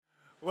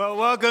Well,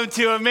 welcome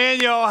to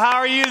Emmanuel. How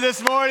are you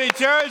this morning,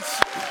 church?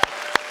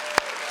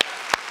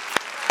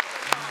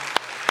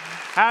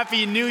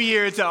 Happy New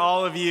Year to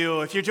all of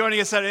you. If you're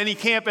joining us at any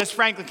campus,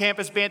 Franklin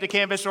campus, Banta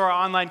campus, or our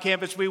online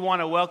campus, we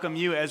want to welcome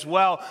you as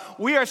well.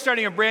 We are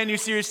starting a brand new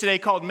series today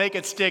called Make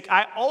It Stick.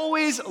 I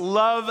always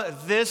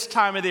love this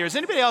time of the year. Does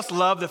anybody else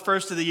love the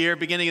first of the year,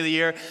 beginning of the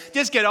year?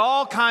 Just get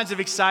all kinds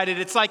of excited.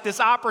 It's like this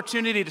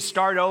opportunity to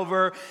start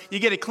over. You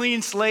get a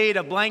clean slate,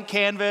 a blank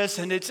canvas,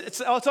 and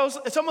it's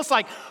almost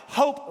like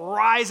hope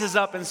rises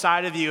up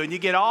inside of you, and you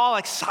get all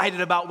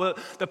excited about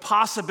the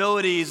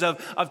possibilities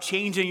of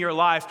changing your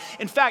life.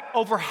 In fact,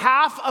 over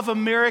half of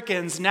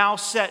Americans now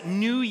set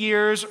New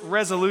Year's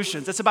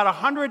resolutions. It's about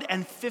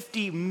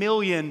 150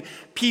 million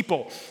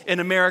people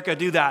in America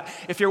do that.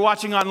 If you're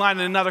watching online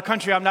in another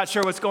country, I'm not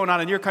sure what's going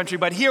on in your country,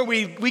 but here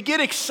we get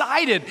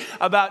excited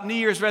about New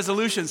Year's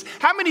resolutions.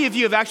 How many of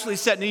you have actually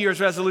set New Year's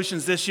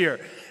resolutions this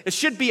year? It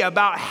should be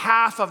about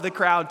half of the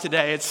crowd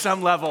today at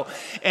some level.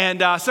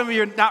 And some of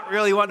you are not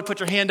really wanting to put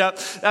your hand up.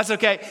 That's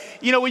okay.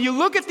 You know, when you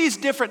look at these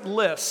different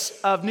lists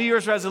of New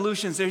Year's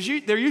resolutions,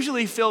 they're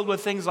usually filled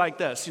with things like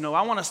this. You know,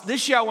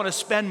 this year I want to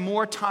spend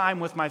more time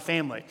with my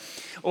family.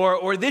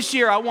 Or this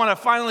year I want to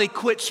finally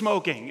quit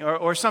smoking.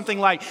 Or something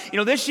like, you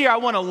know, this year I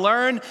want to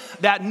learn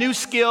that new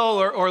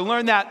skill or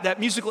learn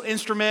that musical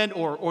instrument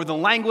or the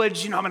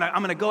language. You know,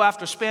 I'm gonna go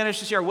after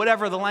Spanish this year, or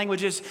whatever the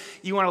language is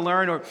you want to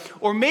learn.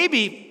 Or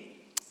maybe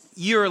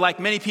you're like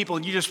many people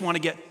and you just want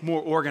to get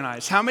more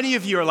organized. How many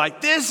of you are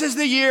like, this is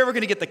the year we're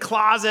going to get the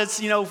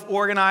closets,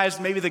 organized,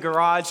 maybe the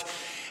garage?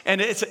 And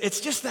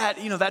it's just that,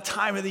 that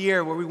time of the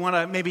year where we want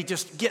to maybe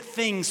just get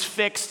things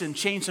fixed and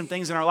change some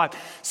things in our life.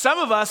 Some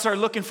of us are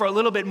looking for a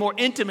little bit more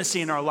intimacy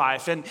in our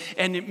life and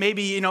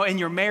maybe, in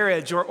your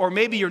marriage or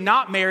maybe you're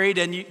not married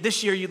and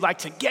this year you'd like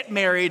to get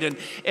married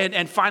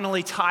and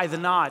finally tie the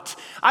knot.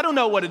 I don't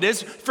know what it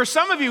is. For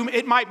some of you,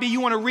 it might be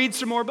you want to read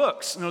some more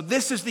books.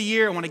 This is the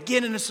year I want to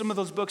get into some of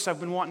those books I've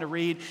been wanting to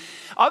read.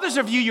 Others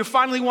of you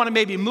finally want to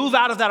maybe move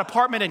out of that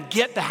apartment and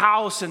get the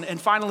house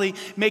and finally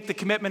make the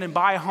commitment and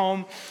buy a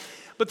home.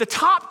 But the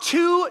top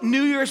two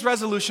New Year's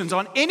resolutions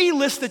on any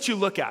list that you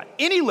look at,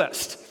 any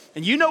list,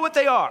 and you know what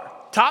they are,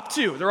 top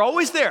two, they're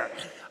always there.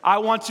 I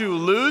want to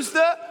lose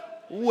the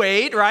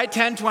weight, right,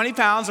 10, 20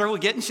 pounds, or we'll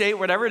get in shape,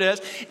 whatever it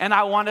is, and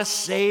I want to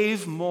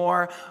save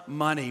more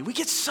money. We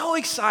get so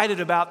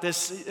excited about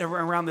this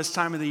around this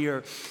time of the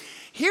year.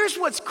 Here's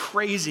what's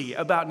crazy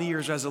about New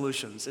Year's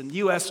resolutions, and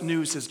U.S.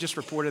 News has just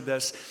reported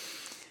this.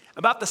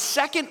 About the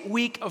second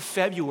week of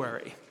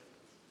February,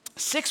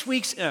 6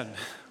 weeks in,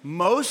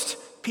 most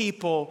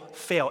people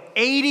fail.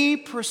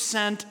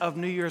 80% of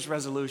New Year's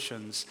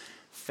resolutions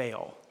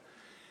fail.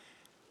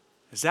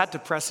 Is that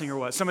depressing or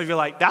what? Some of you are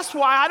like, that's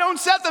why I don't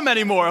set them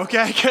anymore,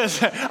 okay?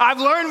 Because I've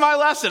learned my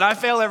lesson. I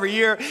fail every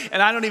year,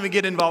 and I don't even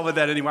get involved with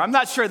that anymore. I'm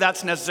not sure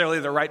that's necessarily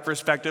the right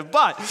perspective,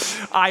 but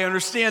I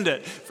understand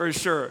it for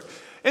sure.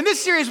 In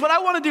this series, what I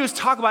want to do is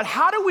talk about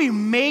how do we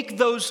make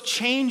those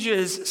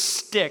changes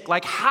stick?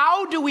 Like,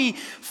 how do we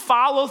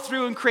follow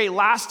through and create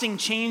lasting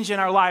change in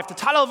our life? The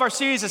title of our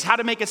series is How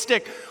to Make It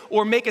Stick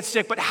or Make It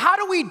Stick. But how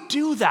do we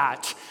do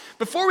that?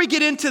 Before we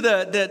get into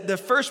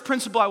the first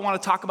principle I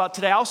want to talk about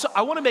today,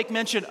 I want to make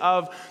mention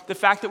of the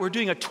fact that we're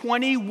doing a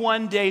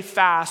 21-day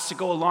fast to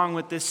go along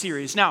with this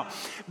series. Now,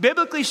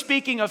 biblically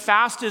speaking, a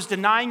fast is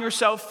denying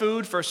yourself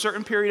food for a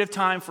certain period of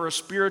time for a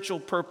spiritual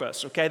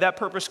purpose, okay? That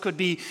purpose could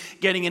be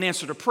getting an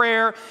answer to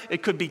prayer.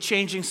 It could be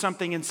changing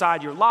something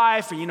inside your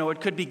life, or,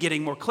 it could be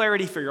getting more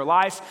clarity for your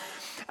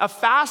life. A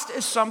fast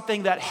is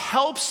something that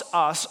helps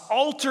us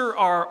alter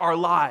our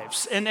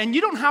lives. And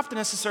you don't have to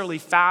necessarily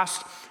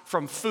fast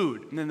from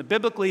food. And then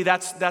biblically,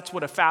 that's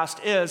what a fast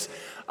is.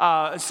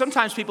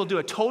 Sometimes people do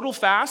a total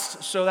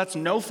fast, so that's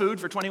no food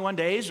for 21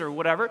 days or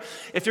whatever.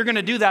 If you're going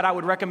to do that, I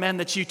would recommend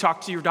that you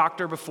talk to your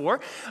doctor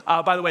before.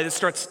 By the way, this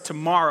starts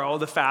tomorrow,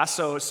 the fast,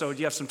 so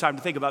you have some time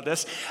to think about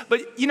this.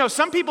 But,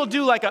 some people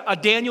do like a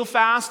Daniel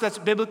fast.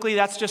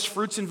 That's just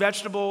fruits and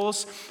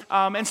vegetables.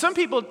 And some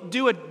people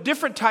do a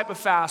different type of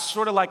fast,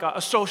 sort of like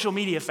a social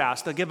media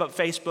fast. They'll give up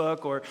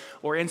Facebook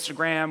or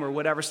Instagram or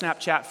whatever,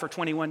 Snapchat for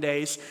 21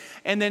 days.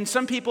 And then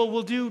some people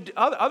will do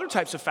other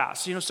types of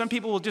fasts. Some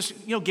people will just,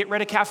 get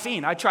rid of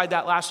caffeine. I tried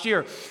that last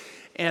year,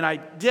 and I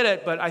did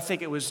it, but I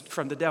think it was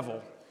from the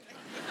devil.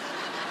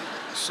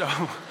 So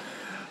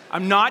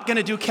I'm not going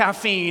to do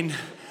caffeine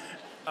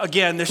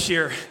again this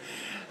year.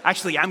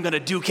 Actually, I'm going to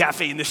do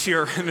caffeine this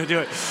year. I'm going to do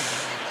it.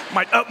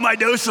 Might up my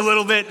dose a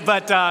little bit,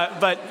 but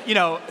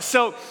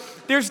so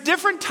there's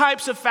different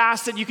types of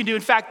fasts that you can do.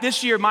 In fact,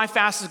 this year, my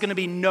fast is going to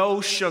be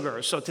no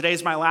sugar. So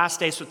today's my last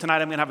day. So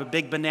tonight, I'm going to have a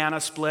big banana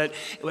split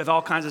with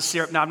all kinds of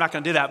syrup. No, I'm not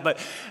going to do that.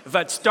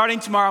 But starting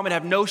tomorrow, I'm going to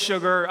have no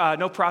sugar,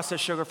 no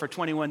processed sugar for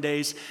 21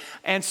 days.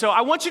 And so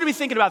I want you to be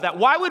thinking about that.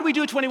 Why would we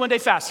do a 21-day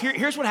fast?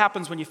 Here's what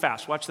happens when you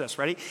fast. Watch this.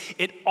 Ready?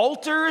 It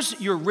alters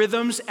your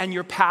rhythms and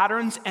your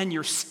patterns and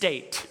your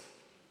state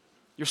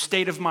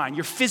of mind,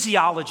 your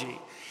physiology.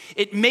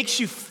 It makes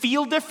you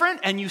feel different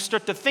and you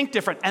start to think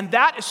different. And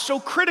that is so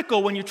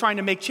critical when you're trying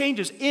to make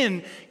changes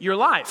in your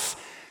life.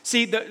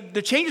 See,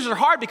 the changes are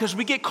hard because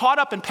we get caught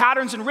up in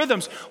patterns and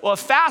rhythms. Well, a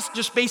fast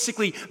just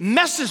basically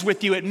messes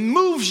with you. It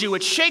moves you,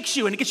 it shakes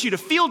you, and it gets you to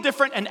feel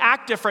different and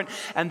act different.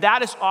 And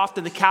that is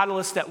often the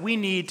catalyst that we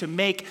need to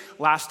make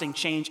lasting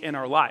change in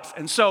our life.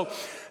 And so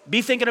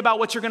be thinking about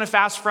what you're going to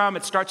fast from.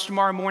 It starts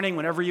tomorrow morning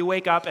whenever you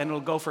wake up, and it'll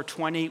go for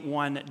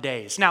 21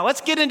 days. Now, let's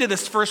get into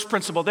this first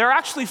principle. There are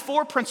actually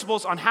 4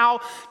 principles on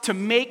how to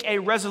make a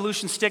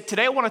resolution stick.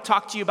 Today, I want to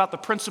talk to you about the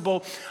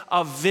principle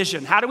of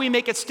vision. How do we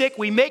make it stick?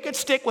 We make it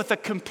stick with a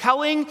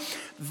compelling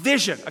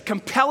vision. A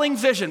compelling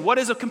vision. What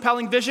is a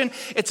compelling vision?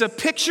 It's a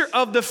picture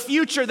of the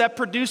future that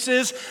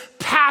produces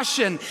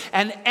passion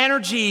and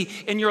energy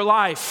in your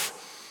life.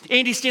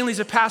 Andy Stanley's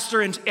a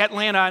pastor in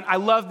Atlanta, and I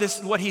love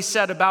this, what he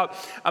said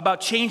about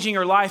changing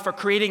your life or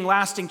creating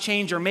lasting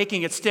change or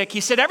making it stick.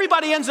 He said,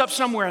 everybody ends up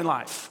somewhere in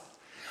life.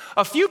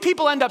 A few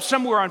people end up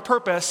somewhere on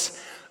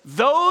purpose.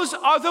 Those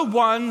are the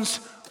ones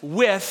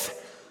with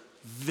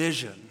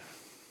vision.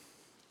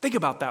 Think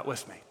about that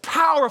with me.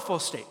 Powerful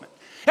statement.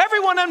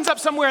 Everyone ends up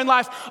somewhere in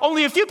life.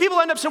 Only a few people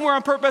end up somewhere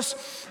on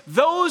purpose.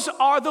 Those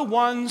are the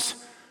ones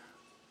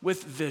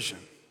with vision.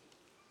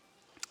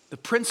 The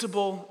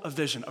principle of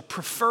vision, a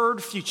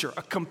preferred future,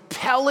 a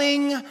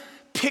compelling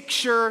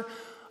picture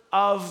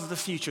of the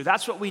future.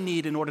 That's what we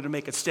need in order to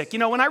make it stick. You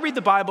know, when I read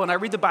the Bible, and I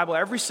read the Bible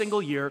every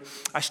single year,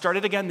 I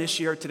started again this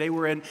year. Today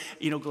we're in,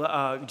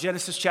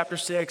 Genesis chapter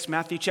 6,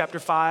 Matthew chapter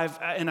 5,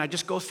 and I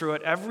just go through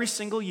it every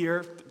single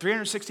year,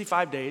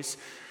 365 days.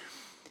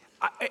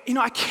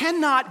 I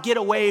cannot get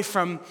away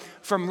from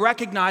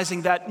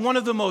recognizing that one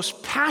of the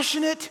most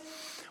passionate,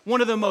 one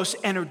of the most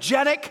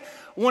energetic,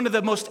 one of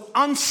the most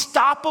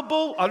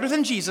unstoppable, other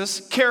than Jesus,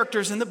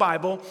 characters in the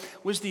Bible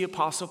was the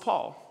Apostle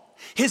Paul.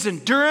 His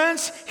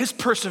endurance, his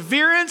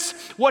perseverance,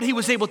 what he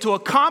was able to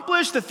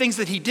accomplish, the things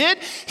that he did,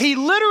 he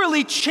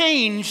literally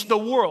changed the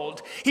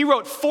world. He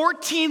wrote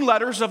 14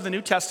 letters of the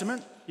New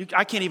Testament.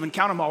 I can't even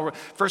count them all.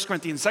 1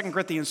 Corinthians, 2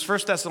 Corinthians, 1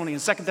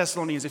 Thessalonians, 2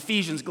 Thessalonians,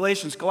 Ephesians,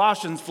 Galatians,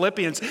 Colossians,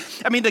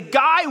 Philippians. I mean, the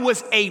guy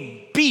was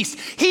a beast.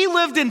 He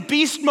lived in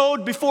beast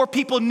mode before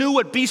people knew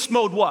what beast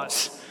mode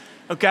was,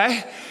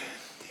 okay?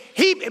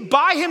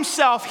 By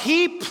himself,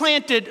 he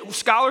planted,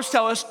 scholars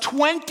tell us,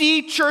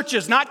 20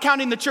 churches, not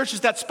counting the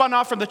churches that spun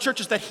off from the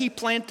churches that he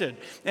planted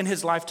in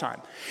his lifetime.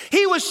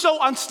 He was so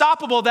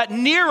unstoppable that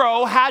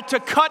Nero had to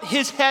cut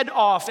his head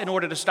off in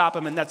order to stop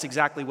him, and that's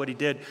exactly what he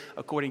did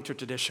according to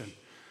tradition,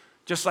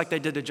 just like they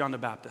did to John the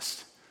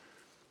Baptist.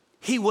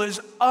 He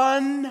was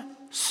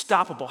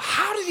unstoppable.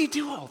 How did he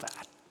do all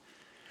that?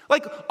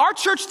 Like our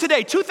church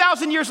today,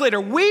 2,000 years later,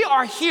 we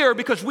are here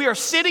because we are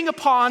sitting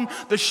upon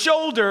the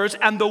shoulders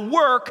and the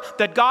work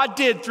that God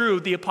did through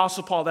the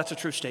Apostle Paul. That's a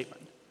true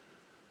statement.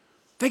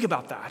 Think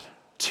about that.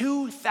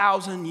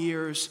 2,000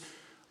 years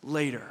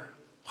later.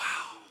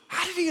 Wow.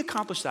 How did he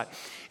accomplish that?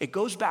 It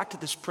goes back to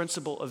this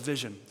principle of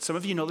vision. Some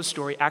of you know the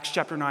story, Acts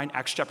chapter 9,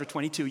 Acts chapter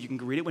 22. You can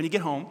read it when you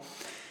get home.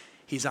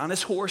 He's on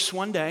his horse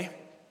one day.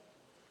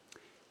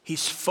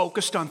 He's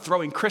focused on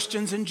throwing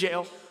Christians in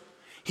jail.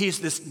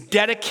 He's this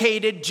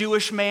dedicated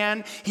Jewish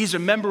man. He's a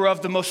member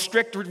of the most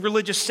strict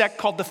religious sect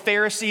called the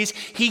Pharisees.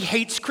 He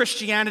hates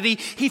Christianity.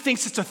 He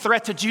thinks it's a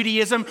threat to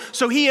Judaism.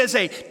 So he is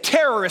a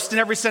terrorist in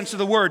every sense of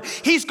the word.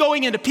 He's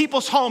going into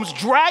people's homes,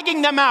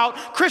 dragging them out,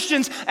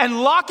 Christians, and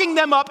locking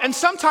them up, and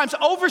sometimes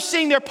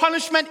overseeing their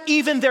punishment,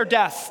 even their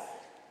death.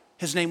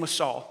 His name was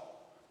Saul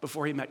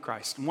before he met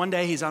Christ. And one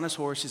day he's on his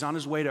horse. He's on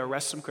his way to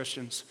arrest some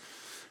Christians,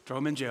 throw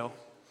them in jail,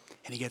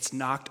 and he gets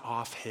knocked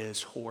off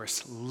his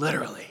horse,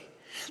 literally.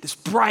 This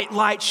bright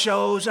light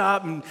shows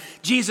up, and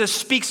Jesus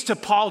speaks to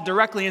Paul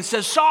directly and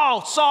says,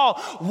 Saul, Saul,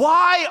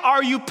 why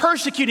are you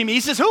persecuting me? He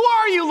says, who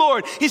are you,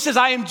 Lord? He says,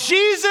 I am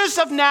Jesus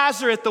of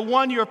Nazareth, the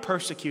one you're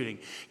persecuting.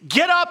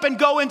 Get up and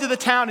go into the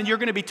town, and you're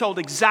going to be told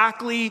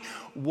exactly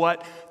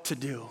what to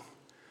do.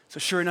 So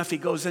sure enough, he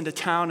goes into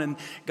town, and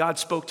God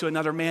spoke to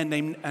another man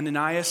named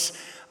Ananias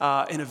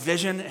in a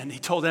vision, and he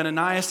told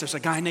Ananias, there's a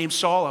guy named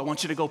Saul. I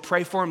want you to go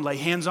pray for him, lay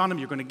hands on him.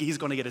 He's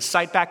going to get his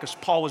sight back because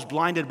Paul was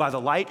blinded by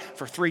the light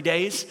for 3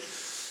 days.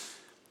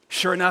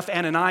 Sure enough,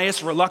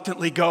 Ananias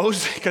reluctantly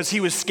goes because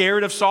he was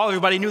scared of Saul.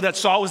 Everybody knew that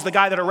Saul was the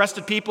guy that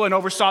arrested people and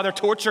oversaw their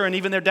torture and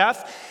even their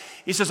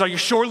death. He says, are you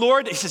sure,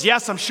 Lord? He says,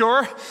 yes, I'm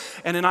sure.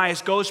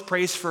 Ananias goes,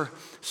 prays for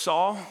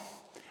Saul.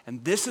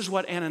 And this is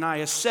what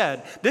Ananias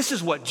said. This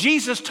is what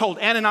Jesus told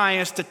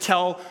Ananias to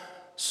tell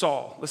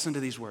Saul. Listen to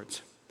these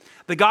words.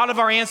 The God of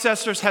our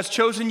ancestors has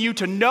chosen you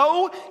to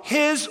know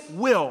his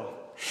will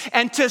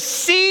and to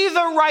see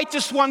the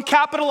righteous one,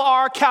 capital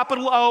R,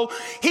 capital O.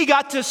 He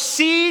got to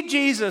see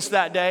Jesus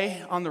that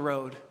day on the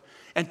road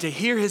and to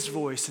hear his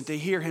voice and to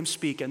hear him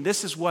speak. And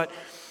this is what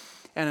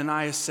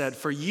Ananias said,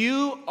 for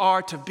you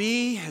are to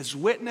be his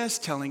witness,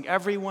 telling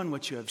everyone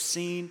what you have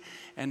seen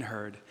and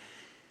heard.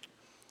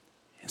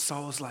 And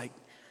Saul was like,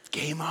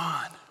 game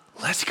on,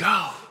 let's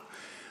go.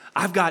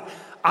 I've got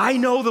I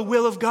know the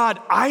will of God.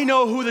 I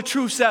know who the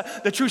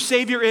true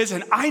Savior is,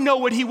 and I know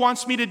what he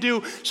wants me to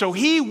do. So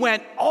he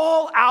went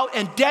all out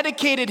and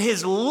dedicated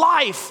his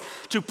life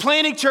to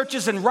planting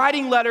churches and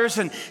writing letters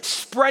and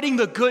spreading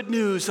the good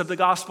news of the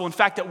gospel. In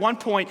fact, at one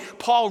point,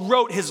 Paul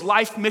wrote his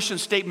life mission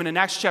statement in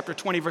Acts chapter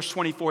 20, verse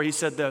 24. He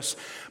said this,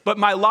 "But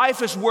my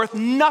life is worth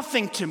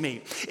nothing to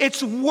me.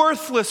 It's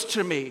worthless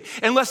to me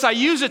unless I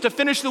use it to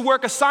finish the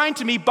work assigned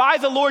to me by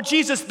the Lord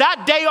Jesus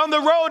that day on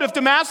the road of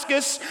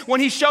Damascus when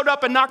he showed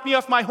up and knocked me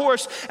off my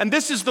horse. And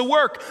this is the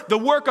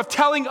work of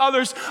telling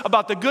others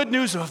about the good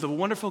news of the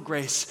wonderful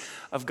grace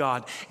of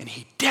God." And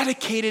he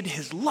dedicated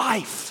his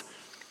life.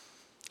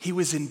 He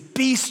was in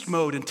beast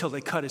mode until they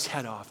cut his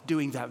head off,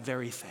 doing that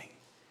very thing.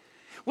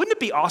 Wouldn't it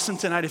be awesome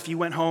tonight if you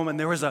went home and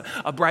there was a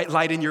bright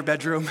light in your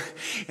bedroom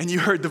and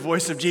you heard the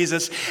voice of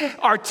Jesus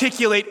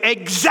articulate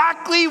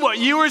exactly what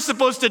you were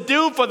supposed to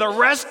do for the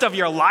rest of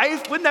your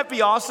life? Wouldn't that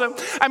be awesome?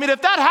 I mean,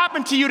 if that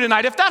happened to you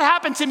tonight, if that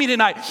happened to me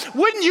tonight,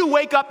 wouldn't you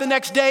wake up the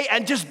next day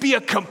and just be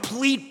a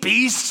complete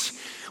beast?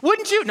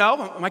 Wouldn't you?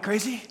 No? Am I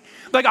crazy?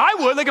 Like I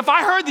would. Like if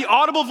I heard the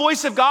audible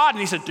voice of God and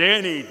he said,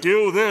 "Danny,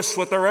 do this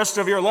with the rest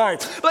of your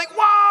life." Like,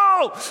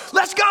 whoa,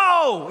 let's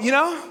go, you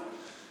know?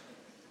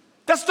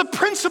 That's the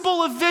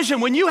principle of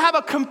vision. When you have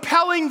a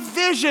compelling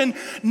vision,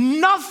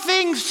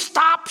 nothing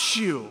stops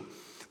you.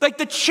 Like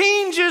the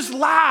changes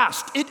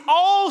last. It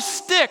all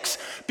sticks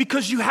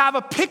because you have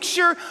a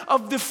picture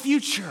of the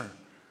future.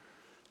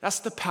 That's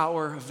the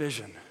power of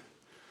vision.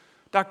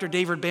 Dr.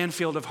 David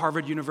Banfield of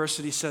Harvard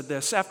University said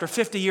this, after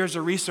 50 years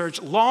of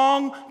research,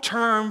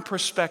 long-term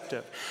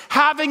perspective,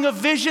 having a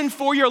vision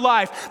for your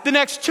life, the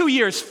next 2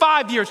 years,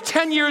 5 years,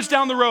 10 years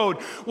down the road,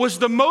 was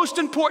the most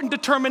important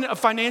determinant of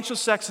financial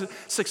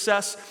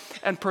success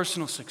and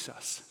personal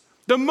success.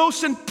 The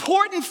most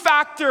important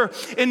factor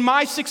in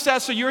my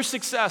success or your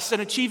success in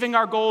achieving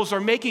our goals or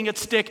making it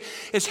stick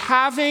is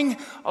having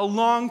a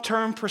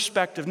long-term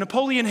perspective.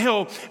 Napoleon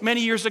Hill,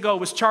 many years ago,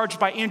 was charged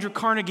by Andrew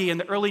Carnegie in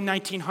the early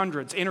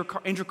 1900s.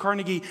 Andrew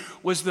Carnegie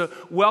was the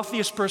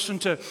wealthiest person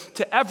to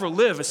ever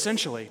live,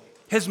 essentially.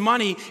 His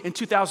money in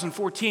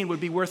 2014 would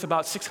be worth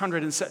about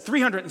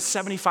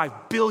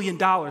 $375 billion.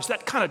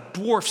 That kind of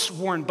dwarfs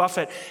Warren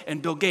Buffett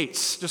and Bill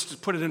Gates, just to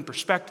put it in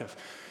perspective.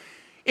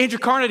 Andrew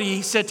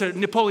Carnegie said to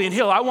Napoleon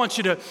Hill, "I want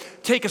you to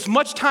take as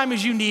much time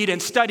as you need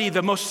and study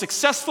the most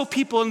successful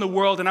people in the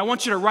world, and I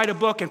want you to write a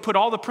book and put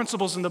all the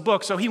principles in the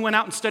book." So he went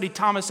out and studied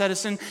Thomas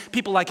Edison,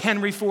 people like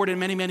Henry Ford, and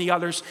many, many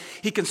others.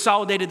 He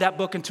consolidated that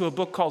book into a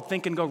book called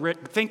Think and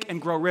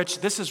Grow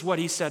Rich. This is what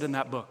he said in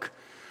that book.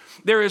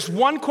 "There is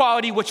one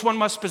quality which one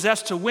must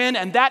possess to win,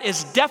 and that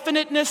is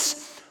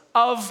definiteness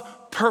of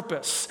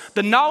purpose,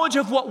 the knowledge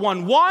of what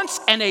one wants,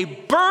 and a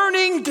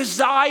burning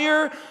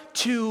desire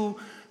to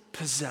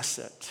possess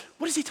it."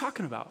 What is he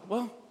talking about?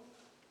 Well,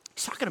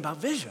 he's talking about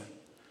vision.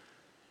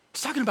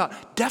 He's talking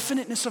about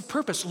definiteness of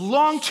purpose,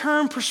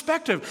 long-term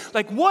perspective.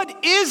 Like,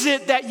 what is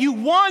it that you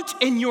want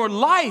in your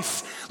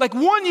life? Like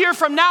 1 year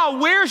from now,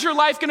 where's your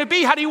life going to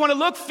be? How do you want to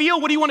look,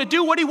 feel? What do you want to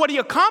do? What do you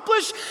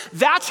accomplish?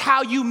 That's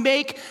how you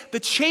make the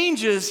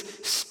changes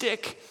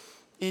stick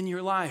in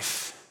your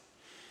life.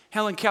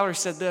 Helen Keller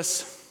said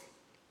this.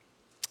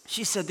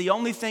 She said, "The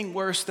only thing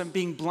worse than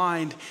being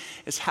blind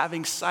is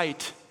having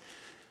sight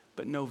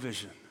but no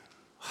vision."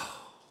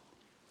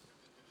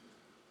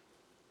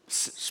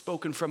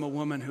 Spoken from a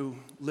woman who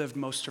lived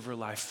most of her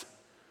life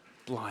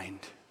blind.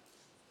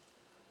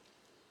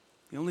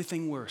 The only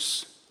thing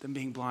worse than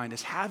being blind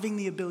is having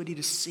the ability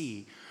to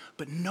see,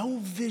 but no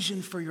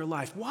vision for your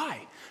life.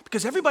 Why?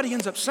 Because everybody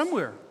ends up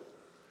somewhere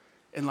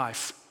in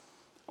life.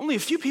 Only a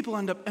few people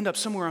end up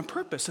somewhere on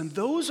purpose, and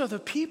those are the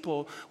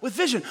people with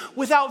vision.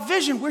 Without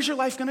vision, where's your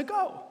life going to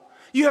go?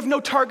 You have no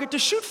target to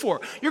shoot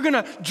for. You're going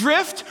to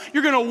drift.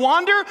 You're going to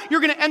wander.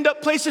 You're going to end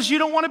up places you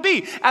don't want to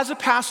be. As a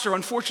pastor,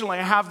 unfortunately,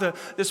 I have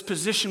this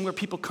position where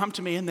people come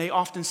to me and they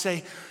often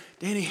say,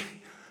 "Danny,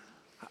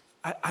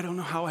 I don't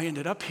know how I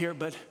ended up here,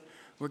 but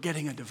we're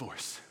getting a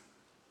divorce.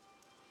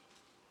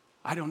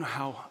 I don't know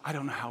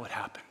how it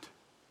happened."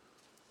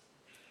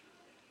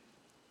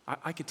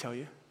 I could tell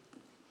you.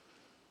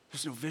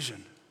 There's no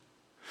vision.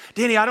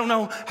 "Danny, I don't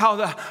know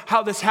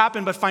how this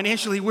happened, but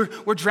financially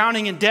we're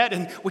drowning in debt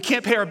and we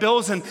can't pay our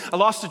bills and I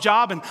lost a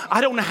job and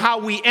I don't know how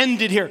we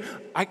ended here."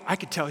 I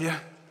could tell you.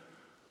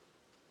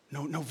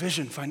 No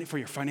vision for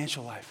your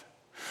financial life.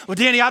 "Well,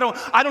 Danny, I don't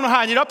know how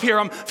I ended up here.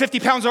 I'm 50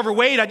 pounds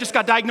overweight. I just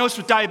got diagnosed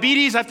with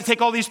diabetes. I have to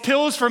take all these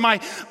pills for my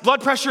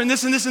blood pressure and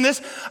this and this and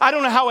this. I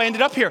don't know how I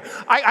ended up here."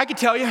 I could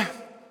tell you.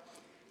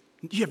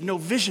 You have no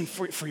vision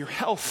for your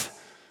health.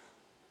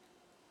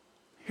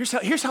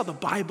 Here's how the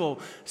Bible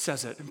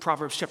says it in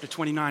Proverbs chapter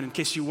 29. In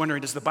case you're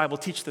wondering, does the Bible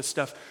teach this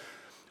stuff?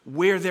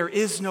 "Where there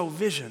is no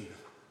vision,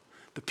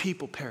 the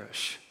people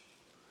perish."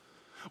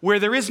 Where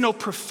there is no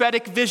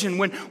prophetic vision,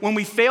 when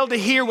we fail to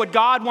hear what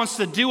God wants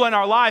to do in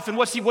our life and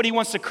what he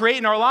wants to create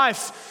in our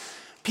life,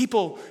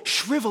 people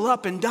shrivel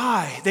up and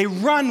die. They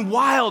run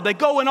wild. They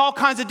go in all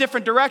kinds of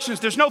different directions.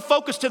 There's no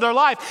focus to their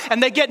life,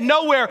 and they get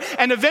nowhere.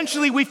 And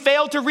eventually we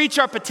fail to reach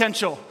our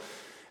potential,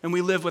 and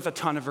we live with a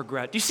ton of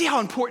regret. Do you see how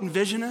important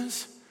vision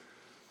is?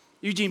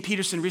 Eugene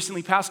Peterson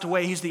recently passed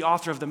away. He's the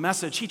author of The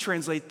Message. He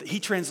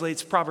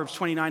translates Proverbs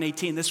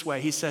 29:18 this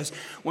way. He says,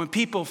 when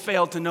people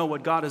fail to know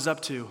what God is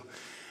up to,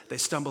 they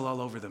stumble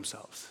all over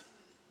themselves.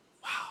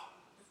 Wow.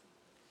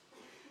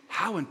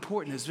 How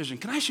important is vision?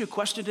 Can I ask you a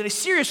question today?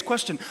 Serious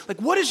question.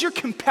 Like, what is your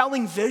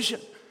compelling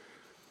vision?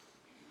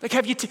 Like,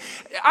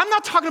 I'm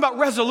not talking about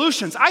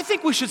resolutions. I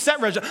think we should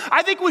set resolutions.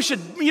 I think we should,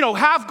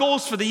 have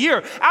goals for the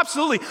year.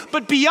 Absolutely.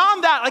 But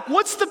beyond that, like,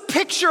 what's the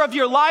picture of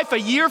your life a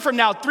year from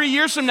now, 3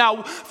 years from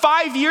now,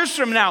 5 years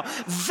from now?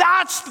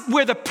 That's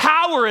where the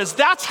power is.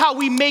 That's how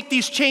we make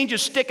these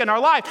changes stick in our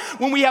life.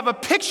 When we have a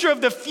picture of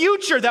the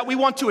future that we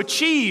want to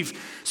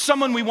achieve,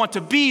 someone we want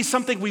to be,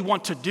 something we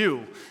want to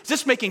do. Is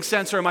this making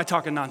sense or am I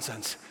talking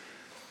nonsense?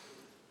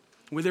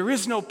 Where there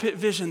is no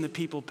vision, the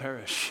people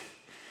perish.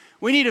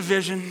 We need a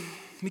vision.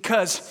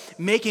 Because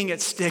making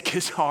it stick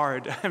is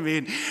hard. I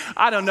mean,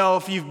 I don't know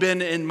if you've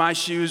been in my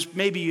shoes,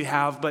 maybe you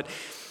have, but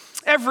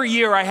every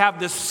year I have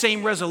this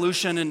same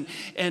resolution and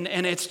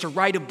it's to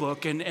write a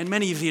book, and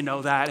many of you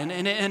know that.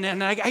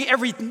 And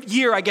every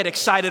year I get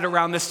excited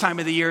around this time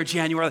of the year,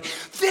 January.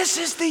 This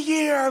is the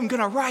year I'm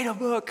gonna write a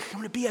book, I'm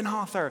gonna be an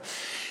author.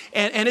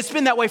 And it's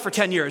been that way for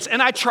 10 years.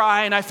 And I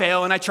try and I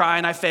fail and I try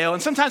and I fail.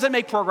 And sometimes I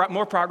make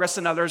more progress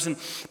than others,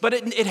 but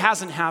it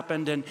hasn't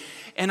happened.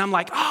 And I'm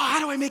like, how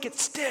do I make it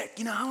stick?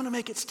 I want to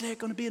make it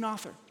stick. I want to be an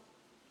author.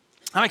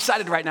 I'm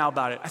excited right now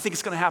about it. I think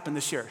it's going to happen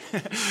this year.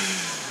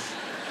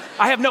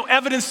 I have no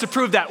evidence to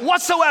prove that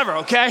whatsoever,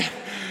 okay?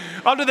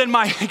 Other than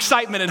my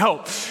excitement and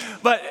hope.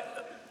 But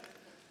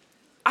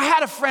I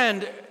had a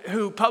friend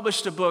who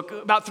published a book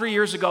about 3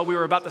 years ago. We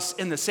were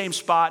in the same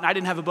spot, and I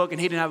didn't have a book, and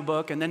he didn't have a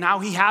book, and then now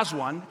he has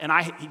one, and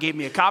he gave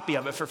me a copy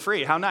of it for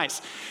free. How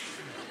nice.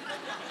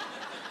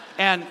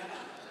 And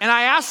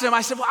I asked him,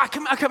 I said, well,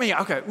 come here.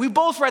 Okay, we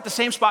both were at the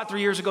same spot 3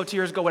 years ago, 2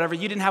 years ago, whatever.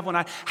 You didn't have one.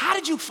 How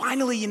did you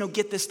finally,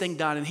 get this thing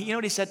done? And you know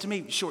what he said to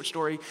me? Short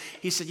story.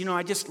 He said,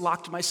 I just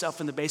locked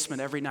myself in the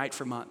basement every night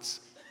for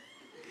months.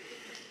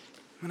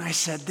 And I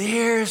said,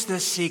 there's the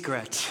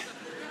secret.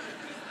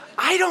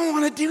 I don't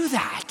want to do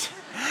that.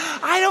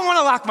 I don't want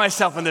to lock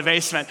myself in the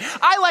basement.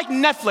 I like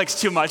Netflix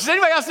too much. Does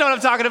anybody else know what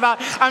I'm talking about?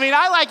 I mean,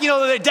 I like,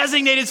 the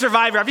Designated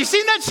Survivor. Have you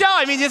seen that show?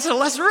 I mean, it's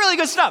really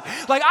good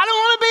stuff. Like, I don't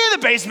want to be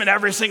in the basement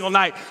every single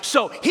night.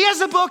 So he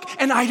has a book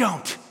and I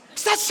don't.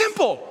 It's that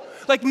simple.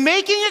 Like,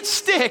 making it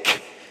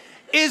stick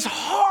is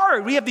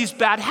hard. We have these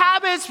bad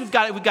habits. We've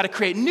got to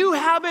create new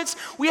habits.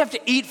 We have to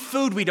eat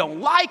food we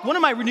don't like. One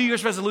of my New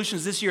Year's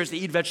resolutions this year is to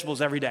eat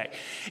vegetables every day,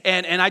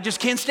 and I just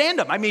can't stand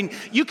them. I mean,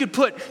 you could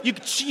put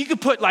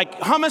like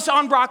hummus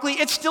on broccoli.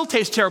 It still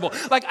tastes terrible.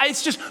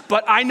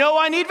 But I know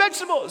I need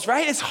vegetables,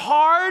 right? It's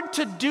hard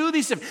to do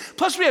these things.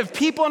 Plus, we have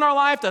people in our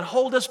life that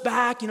hold us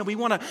back. We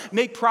want to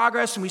make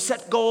progress and we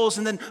set goals,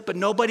 but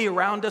nobody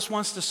around us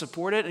wants to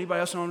support it.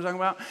 Anybody else know what I'm talking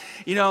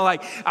about?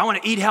 Like, I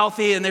want to eat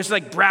healthy, and there's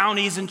like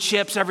brownies and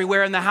chips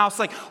everywhere in the house.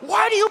 Like,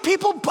 why do you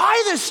people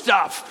buy this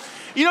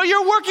stuff?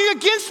 You're working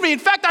against me. In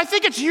fact, I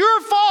think it's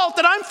your fault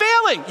that I'm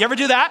failing. You ever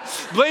do that?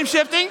 Blame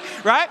shifting,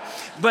 right?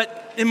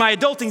 But in my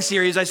adulting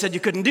series, I said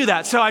you couldn't do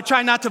that. So I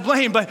try not to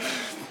blame, but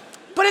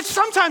it's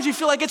sometimes you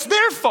feel like it's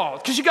their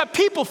fault because you got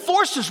people,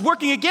 forces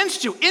working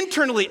against you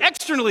internally,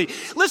 externally.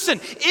 Listen,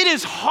 it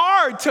is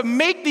hard to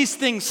make these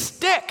things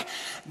stick.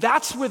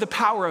 That's where the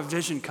power of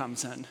vision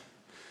comes in.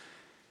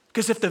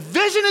 Because if the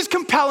vision is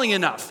compelling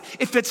enough,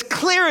 if it's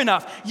clear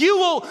enough, you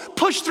will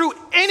push through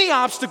any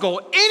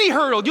obstacle, any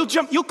hurdle.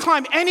 You'll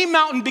climb any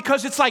mountain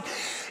because it's like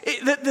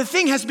the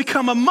thing has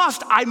become a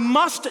must. I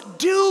must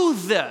do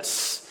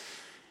this.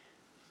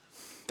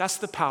 That's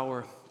the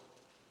power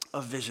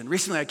of vision.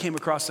 Recently, I came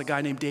across a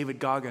guy named David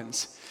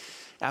Goggins,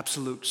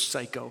 absolute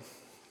psycho.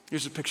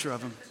 Here's a picture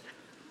of him.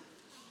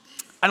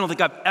 I don't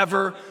think I've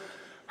ever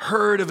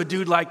heard of a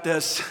dude like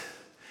this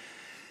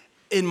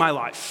in my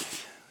life.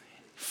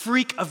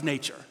 Freak of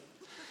nature.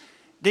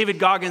 David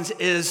Goggins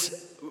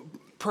is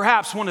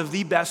perhaps one of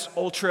the best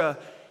ultra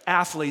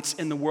athletes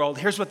in the world.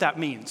 Here's what that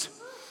means.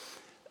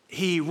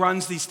 He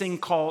runs these things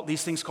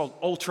called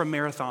ultra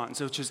marathons,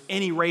 which is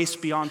any race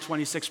beyond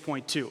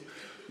 26.2.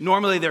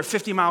 Normally they're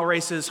 50-mile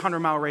races,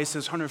 100-mile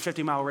races,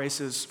 150-mile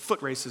races,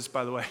 foot races,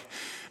 by the way,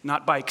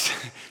 not bikes,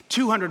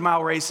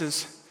 200-mile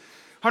races,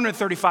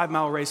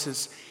 135-mile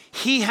races.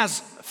 He has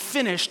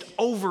finished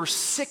over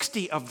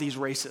 60 of these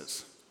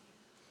races.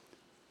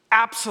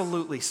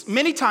 Absolutely.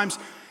 Many times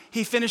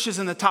he finishes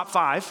in the top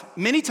 5.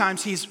 Many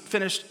times he's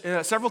finished,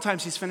 several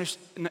times he's finished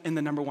in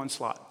the number 1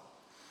 slot.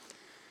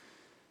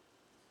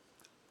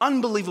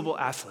 Unbelievable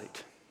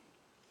athlete.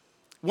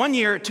 One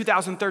year,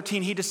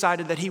 2013, he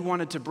decided that he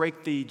wanted to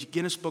break the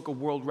Guinness Book of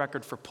World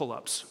Record for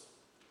pull-ups.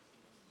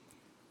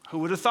 Who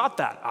would have thought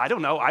that? I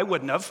don't know. I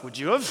wouldn't have. Would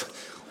you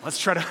have? Let's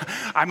try to,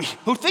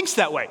 who thinks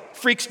that way?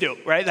 Freaks do,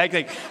 right?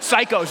 Like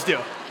psychos do.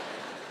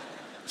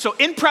 So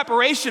in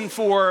preparation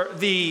for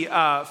the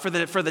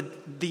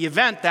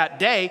event that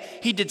day,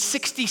 he did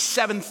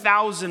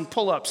 67,000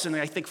 pull-ups in,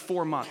 I think,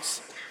 4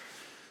 months.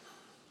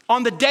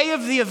 On the day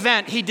of the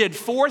event, he did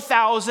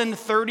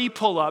 4,030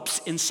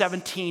 pull-ups in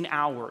 17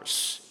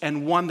 hours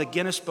and won the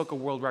Guinness Book of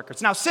World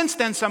Records. Now, since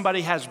then, somebody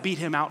has beat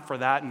him out for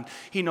that, and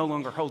he no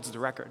longer holds the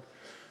record.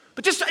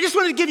 But I just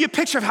wanted to give you a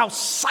picture of how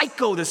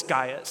psycho this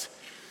guy is.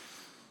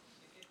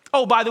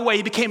 Oh, by the way,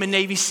 he became a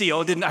Navy SEAL.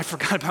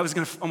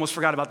 Almost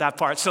forgot about that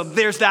part. So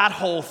there's that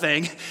whole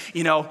thing,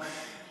 you know.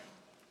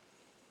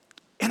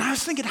 And I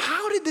was thinking,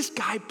 how did this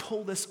guy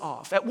pull this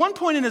off? At one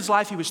point in his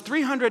life, he was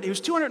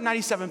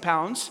 297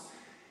 pounds.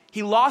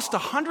 He lost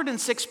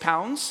 106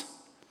 pounds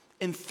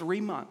in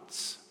 3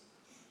 months.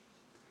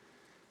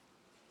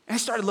 And I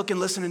started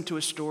listening to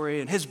his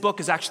story, and his book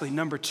is actually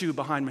number 2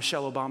 behind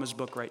Michelle Obama's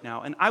book right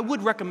now. And I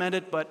would recommend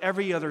it, but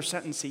every other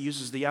sentence he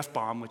uses the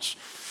F-bomb, which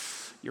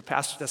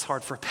that's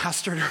hard for a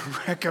pastor to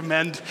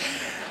recommend.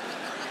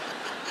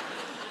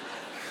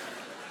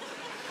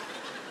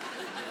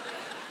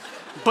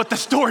 But the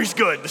story's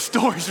good. The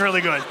story's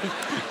really good.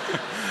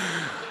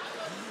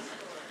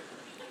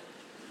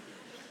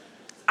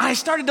 I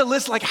started to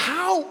list, like,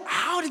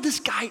 how did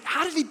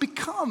he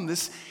become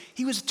this?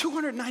 He was a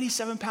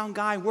 297-pound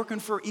guy working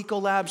for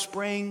Ecolab,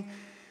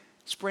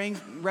 spraying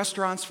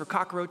restaurants for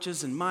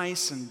cockroaches and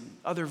mice and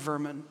other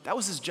vermin. That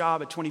was his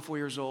job at 24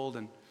 years old,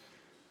 and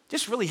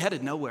just really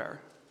headed nowhere.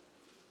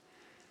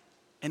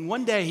 And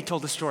one day he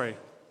told a story,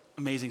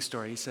 amazing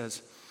story. He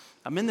says,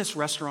 I'm in this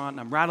restaurant, and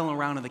I'm rattling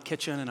around in the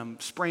kitchen, and I'm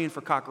spraying for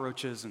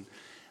cockroaches, and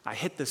I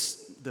hit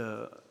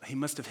he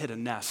must have hit a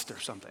nest or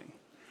something.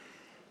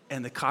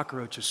 And the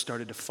cockroaches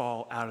started to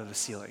fall out of the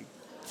ceiling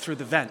through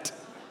the vent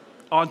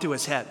onto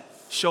his head,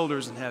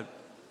 shoulders and head.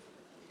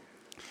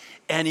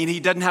 And he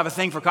doesn't have a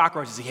thing for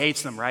cockroaches. He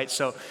hates them, right?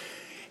 So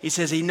he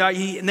says, and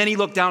then he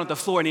looked down at the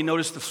floor and he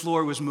noticed the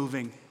floor was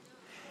moving.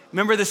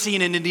 Remember the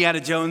scene in Indiana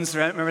Jones,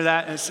 right? Remember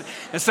that?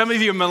 And some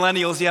of you are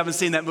millennials, you haven't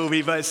seen that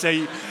movie, but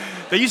they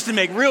used to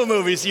make real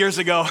movies years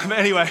ago. But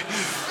anyway.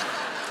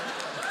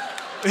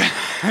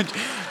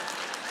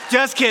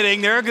 Just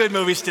kidding. There are good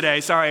movies today.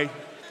 Sorry.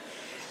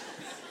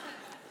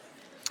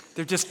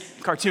 They're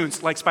just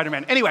cartoons like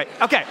Spider-Man. Anyway,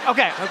 okay.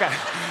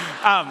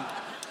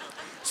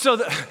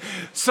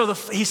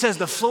 He says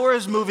the floor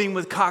is moving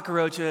with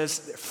cockroaches,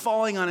 they're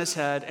falling on his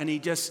head, and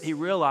he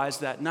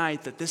realized that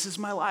night that this is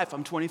my life.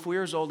 I'm 24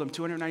 years old, I'm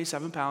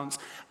 297 pounds,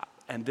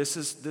 and this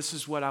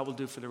is what I will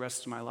do for the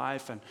rest of my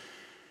life. And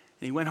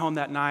he went home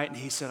that night, and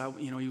he said,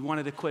 he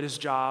wanted to quit his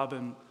job,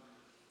 and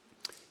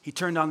he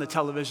turned on the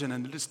television,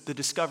 and the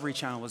Discovery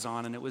Channel was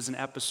on, and it was an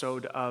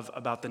episode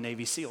about the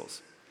Navy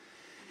SEALs.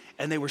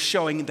 And they were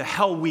showing the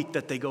hell week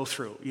that they go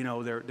through. You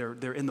know,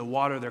 they're in the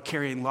water, they're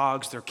carrying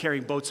logs, they're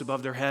carrying boats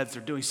above their heads,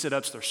 they're doing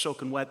sit-ups, they're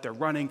soaking wet, they're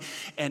running,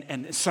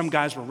 and some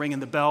guys were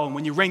ringing the bell. And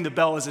when you ring the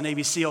bell as a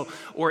Navy SEAL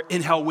or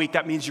in hell week,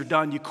 that means you're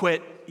done, you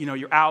quit,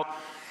 you're out.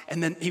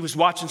 And then he was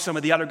watching some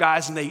of the other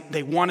guys, and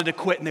they wanted to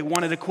quit, and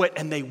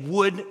they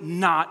would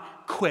not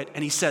quit.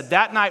 And he said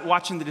that night,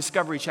 watching the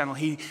Discovery Channel,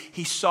 he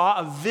saw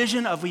a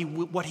vision of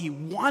what he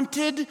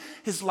wanted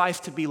his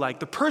life to be like,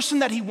 the person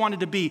that he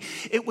wanted to be.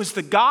 It was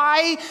the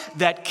guy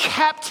that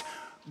kept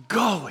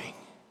going.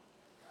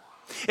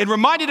 It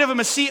reminded him of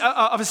a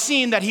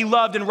scene that he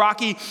loved in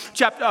Rocky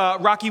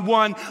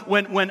 1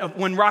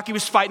 when Rocky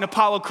was fighting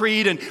Apollo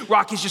Creed, and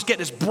Rocky's just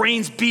getting his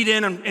brains beat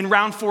in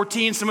round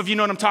 14. Some of you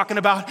know what I'm talking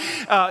about.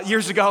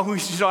 Years ago, we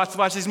used to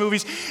watch these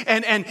movies.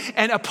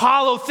 And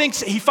Apollo thinks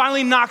he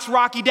finally knocks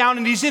Rocky down,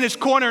 and he's in his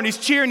corner, and he's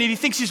cheering, and he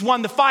thinks he's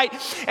won the fight.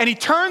 And he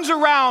turns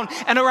around,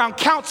 and around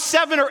count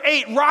 7 or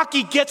 8,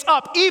 Rocky gets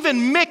up.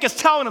 Even Mick is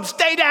telling him,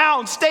 stay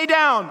down, stay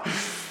down.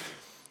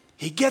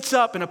 He gets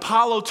up, and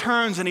Apollo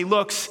turns, and he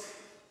looks,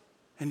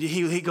 and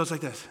he goes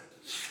like this.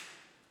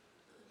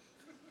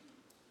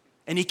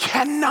 And he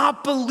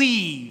cannot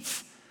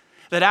believe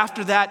that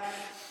after that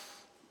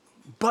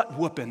butt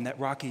whooping that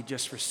Rocky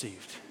just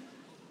received,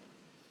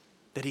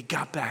 that he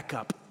got back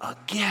up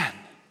again.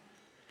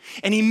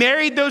 And he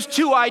married those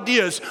two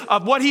ideas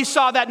of what he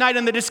saw that night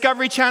on the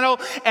Discovery Channel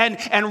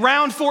and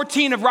round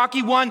 14 of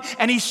Rocky 1,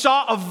 and he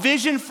saw a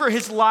vision for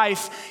his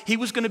life. He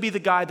was going to be the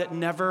guy that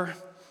never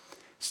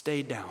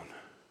stayed down.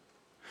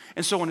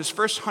 And so on his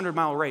first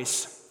 100-mile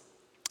race,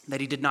 that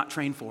he did not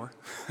train for.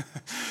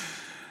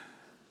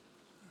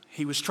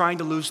 He was trying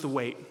to lose the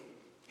weight.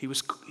 He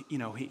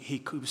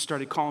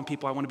started calling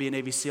people, I want to be a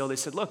Navy SEAL. They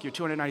said, look, you're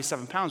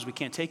 297 pounds, we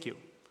can't take you.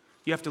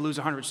 You have to lose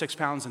 106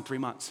 pounds in 3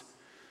 months.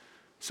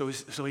 So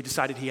he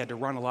decided he had to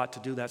run a lot to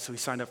do that, so he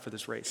signed up for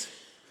this race.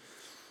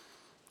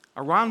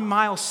 Around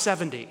mile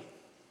 70,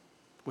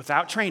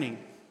 without training,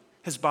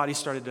 his body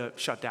started to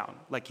shut down,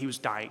 like he was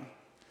dying.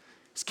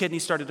 His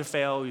kidneys started to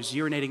fail, he was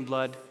urinating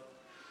blood.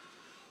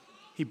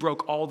 He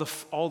broke all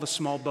the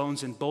small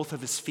bones in both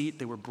of his feet.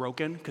 They were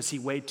broken because he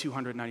weighed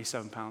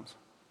 297 pounds.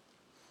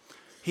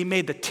 He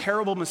made the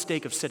terrible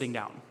mistake of sitting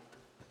down.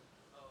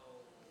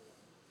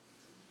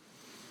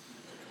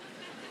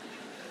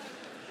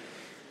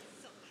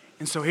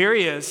 And so here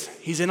he is.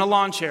 He's in a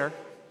lawn chair,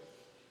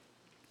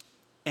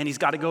 and he's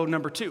got to go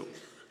number 2.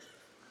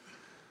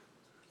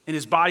 And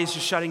his body's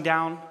just shutting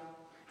down,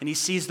 and he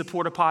sees the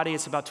porta potty.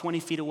 It's about 20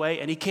 feet away,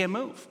 and he can't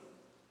move.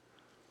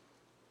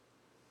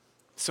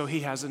 So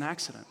he has an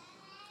accident.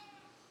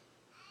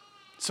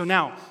 So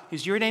now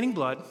he's urinating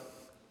blood,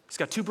 he's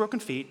got 2 broken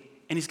feet,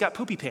 and he's got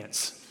poopy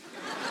pants.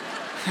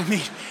 I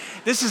mean,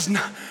 this is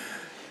not,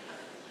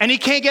 and he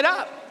can't get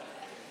up.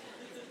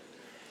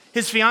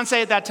 His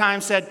fiance at that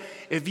time said,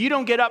 if you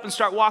don't get up and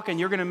start walking,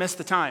 you're gonna miss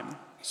the time.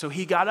 So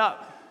he got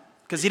up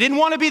because he didn't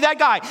want to be that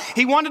guy.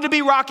 He wanted to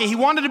be Rocky. He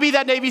wanted to be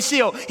that Navy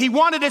SEAL. He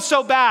wanted it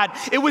so bad.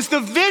 It was the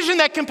vision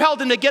that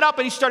compelled him to get up,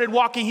 and he started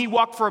walking. He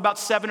walked for about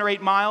 7 or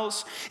 8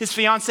 miles. His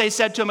fiance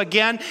said to him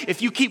again,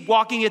 if you keep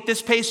walking at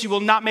this pace, you will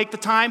not make the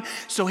time.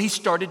 So he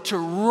started to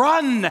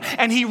run,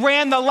 and he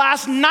ran the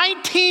last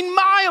 19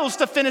 miles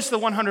to finish the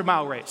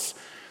 100-mile race.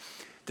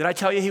 Did I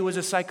tell you he was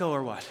a psycho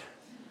or what?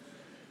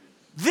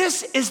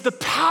 This is the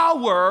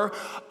power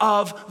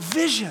of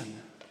vision.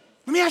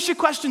 Let me ask you a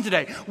question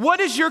today.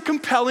 What is your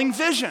compelling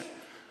vision?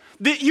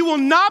 That you will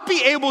not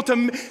be able to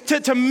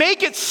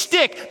make it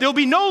stick. There will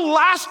be no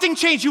lasting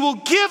change. You will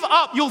give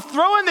up. You'll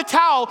throw in the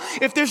towel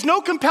if there's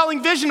no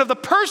compelling vision of the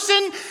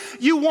person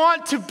you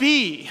want to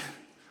be.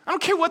 I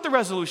don't care what the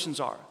resolutions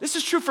are. This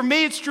is true for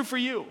me. It's true for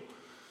you.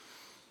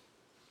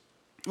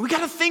 We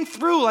got to think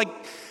through, like,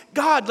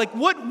 God, like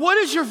what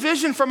is your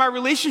vision for my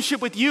relationship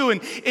with you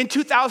in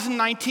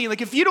 2019?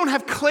 Like if you don't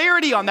have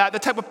clarity on that, the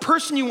type of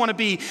person you want to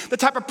be, the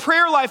type of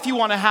prayer life you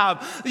want to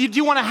have, do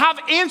you want to have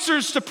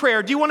answers to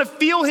prayer? Do you want to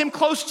feel him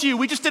close to you?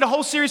 We just did a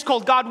whole series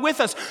called God With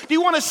Us. Do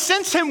you want to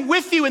sense him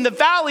with you in the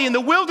valley, in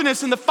the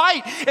wilderness, in the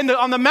fight,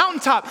 on the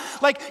mountaintop?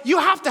 Like you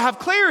have to have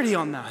clarity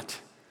on that.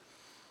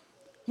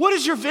 What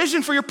is your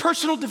vision for your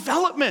personal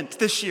development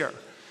this year?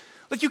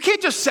 Like you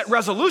can't just set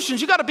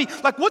resolutions. You got to be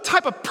like, what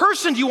type of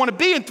person do you want to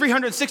be in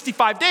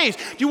 365 days?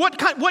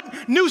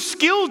 What new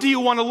skill do you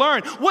want to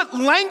learn? What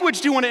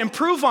language do you want to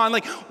improve on?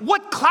 Like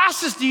what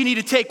classes do you need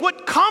to take?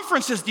 What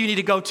conferences do you need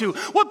to go to?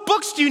 What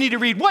books do you need to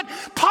read? What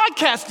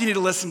podcasts do you need to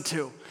listen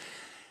to?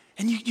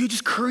 And you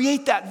just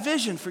create that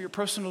vision for your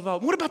personal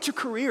development. What about your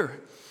career?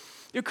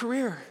 Your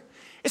career.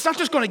 It's not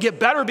just going to get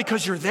better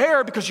because you're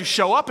there, because you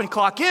show up and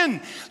clock in.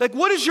 Like,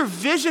 what is your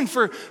vision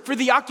for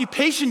the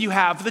occupation you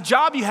have, the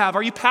job you have?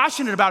 Are you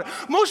passionate about it?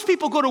 Most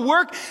people go to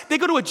work, they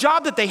go to a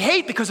job that they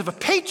hate because of a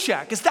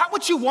paycheck. Is that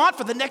what you want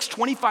for the next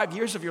 25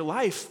 years of your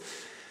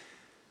life?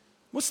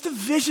 What's the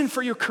vision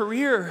for your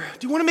career?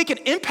 Do you want to make an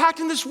impact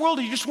in this world,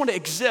 or you just want to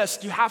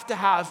exist? You have to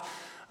have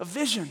a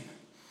vision.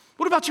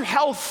 What about your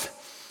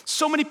health?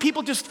 So many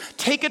people just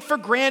take it for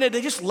granted.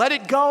 They just let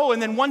it go,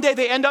 and then one day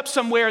they end up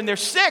somewhere and they're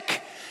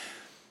sick.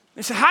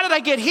 They say, how did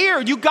I get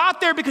here? You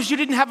got there because you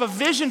didn't have a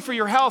vision for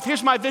your health.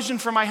 Here's my vision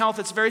for my health.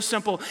 It's very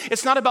simple.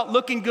 It's not about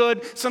looking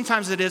good.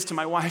 Sometimes it is to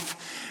my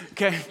wife,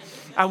 okay?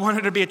 I want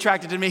her to be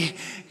attracted to me.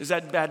 Is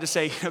that bad to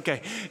say?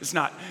 Okay, it's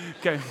not,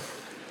 okay.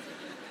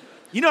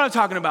 You know what I'm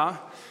talking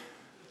about.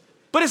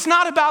 But it's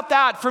not about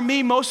that. For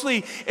me,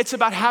 mostly, it's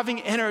about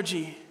having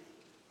energy.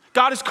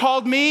 God has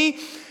called me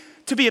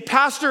to be a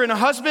pastor and a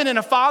husband and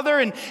a father,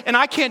 and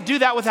I can't do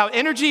that without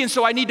energy, and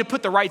so I need to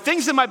put the right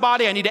things in my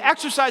body. I need to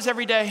exercise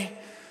every day.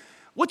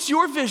 What's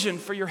your vision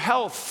for your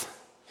health?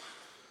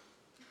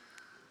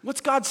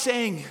 What's God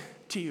saying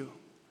to you?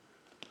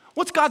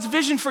 What's God's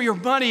vision for your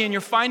money and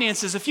your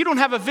finances? If you don't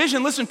have a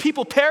vision, listen,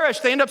 people perish.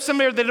 They end up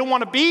somewhere they don't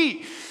want to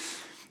be.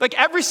 Like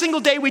every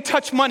single day we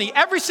touch money.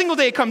 Every single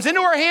day it comes into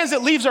our hands,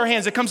 it leaves our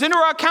hands. It comes into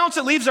our accounts,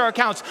 it leaves our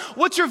accounts.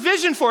 What's your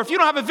vision for? If you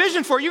don't have a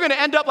vision for it, you're going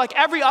to end up like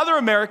every other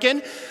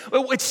American,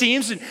 it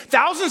seems, in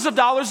thousands of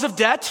dollars of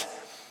debt,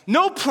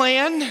 no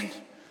plan,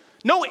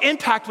 no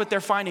impact with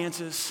their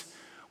finances.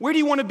 Where do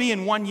you want to be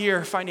in 1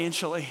 year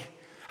financially?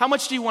 How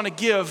much do you want to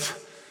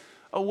give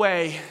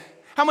away?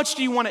 How much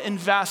do you want to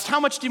invest?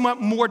 How much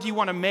more do you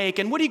want to make?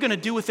 And what are you going to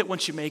do with it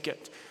once you make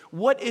it?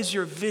 What is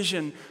your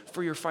vision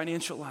for your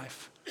financial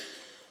life?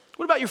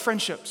 What about your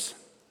friendships?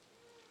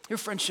 Your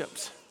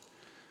friendships.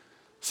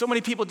 So many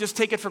people just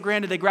take it for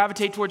granted. They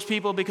gravitate towards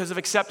people because of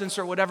acceptance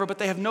or whatever, but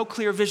they have no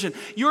clear vision.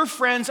 Your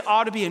friends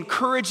ought to be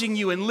encouraging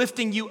you and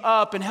lifting you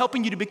up and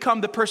helping you to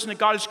become the person that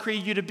God has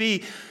created you to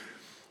be.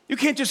 You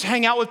can't just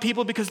hang out with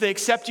people because they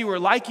accept you or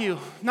like you.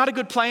 Not a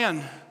good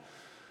plan.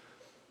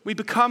 We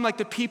become like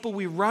the people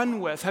we run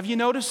with. Have you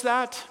noticed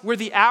that? We're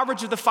the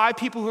average of the 5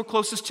 people who are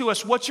closest to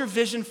us. What's your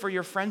vision for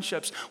your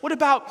friendships? What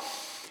about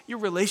your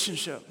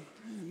relationship?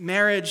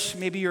 Marriage,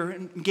 maybe you're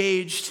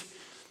engaged.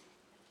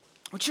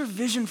 What's your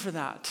vision for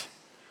that?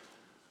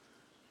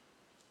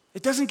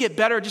 It doesn't get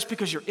better just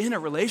because you're in a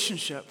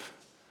relationship.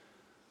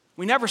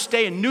 We never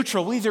stay in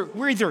neutral.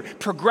 We're either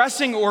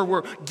progressing or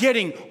we're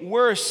getting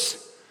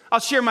worse. I'll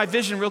share my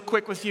vision real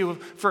quick with you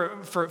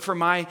for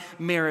my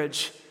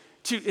marriage.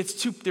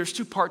 There's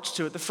 2 parts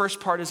to it. The first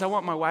part is I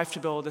want my wife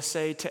to be able to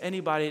say to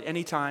anybody at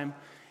any time,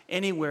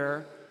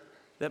 anywhere,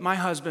 that my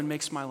husband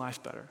makes my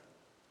life better.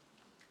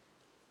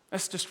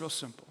 That's just real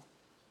simple.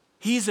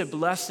 He's a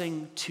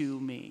blessing to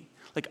me.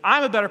 Like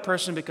I'm a better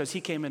person because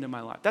he came into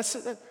my life. That's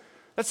it.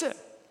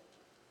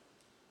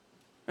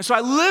 And so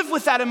I live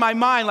with that in my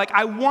mind. Like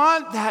I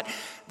want that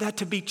that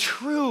to be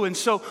true. And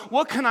so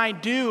what can I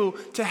do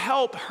to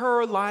help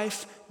her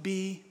life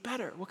be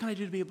better? What can I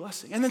do to be a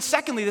blessing? And then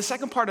secondly, the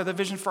second part of the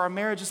vision for our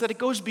marriage is that it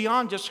goes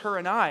beyond just her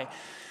and I.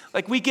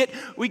 Like we get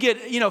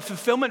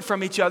fulfillment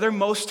from each other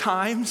most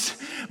times,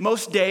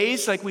 most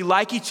days. Like we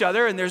like each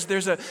other, and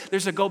there's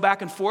a go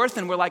back and forth,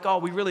 and we're like, oh,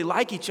 we really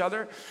like each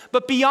other.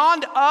 But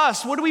beyond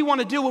us, what do we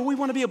want to do? Well, we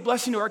want to be a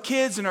blessing to our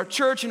kids and our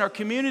church and our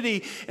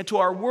community and to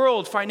our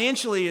world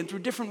financially and through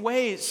different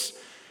ways.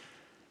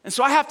 And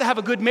so I have to have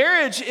a good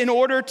marriage in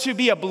order to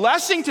be a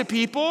blessing to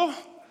people.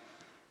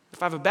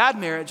 If I have a bad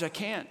marriage, I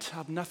can't. I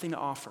have nothing to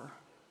offer.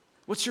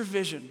 What's your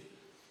vision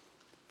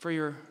for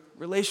your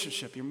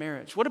relationship, your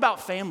marriage? What about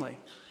family?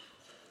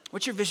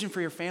 What's your vision for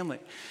your family?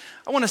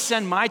 I want to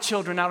send my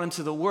children out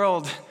into the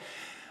world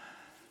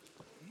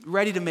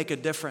ready to make a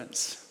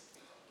difference.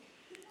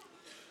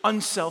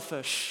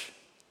 Unselfish.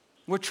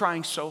 We're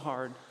trying so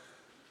hard.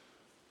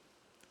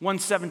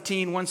 One's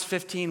 17, one's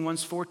 15,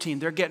 one's 14.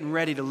 They're getting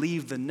ready to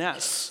leave the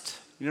nest.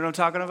 You know what I'm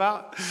talking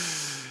about?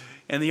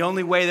 And the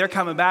only way they're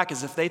coming back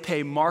is if they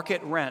pay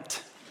market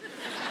rent.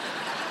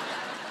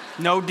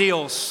 No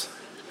deals.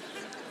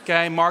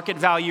 Okay, market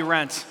value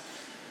rent.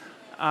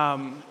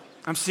 I'm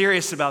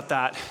serious about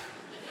that.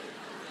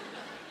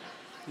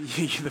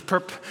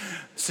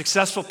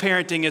 Successful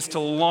parenting is to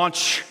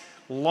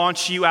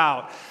launch you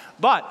out.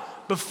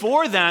 But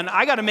before then,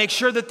 I got to make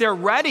sure that they're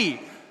ready.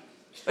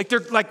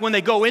 Like when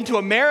they go into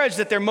a marriage,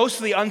 that they're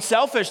mostly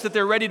unselfish, that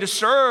they're ready to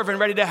serve and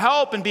ready to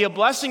help and be a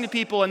blessing to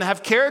people and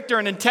have character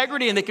and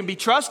integrity and they can be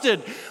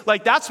trusted.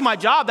 Like that's my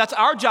job. That's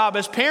our job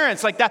as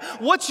parents. Like that.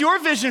 What's your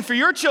vision for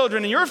your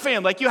children and your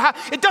family? Like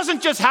it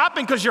doesn't just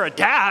happen because you're a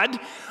dad.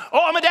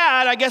 Oh, I'm a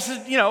dad. I guess,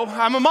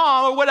 I'm a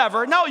mom or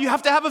whatever. No, you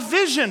have to have a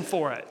vision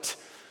for it.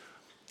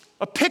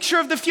 A picture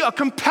of the future, a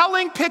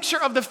compelling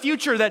picture of the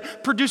future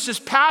that produces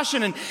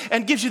passion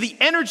and gives you the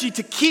energy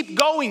to keep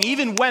going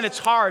even when it's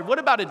hard. What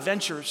about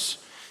adventures?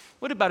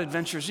 What about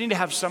adventures? You need to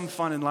have some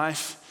fun in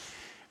life,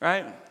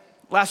 right?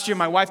 Last year,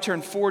 my wife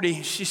turned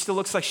 40. She still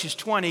looks like she's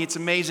 20. It's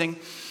amazing.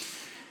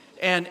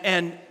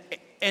 And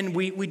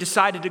we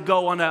decided to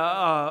go on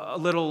a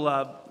little,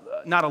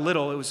 not a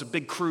little, it was a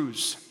big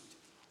cruise.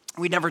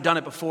 We'd never done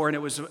it before, and it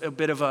was a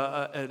bit of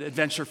an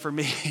adventure for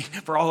me,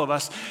 for all of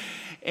us.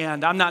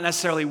 And I'm not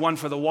necessarily one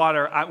for the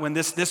water. When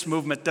this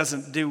movement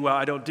doesn't do well,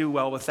 I don't do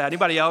well with that.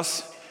 Anybody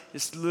else?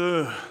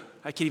 I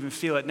can't even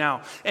feel it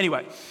now.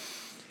 Anyway,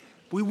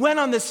 we went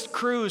on this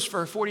cruise for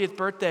her 40th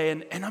birthday,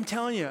 and I'm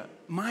telling you,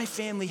 my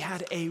family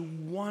had a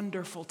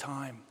wonderful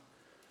time.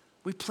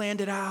 We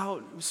planned it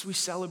out. We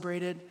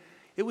celebrated.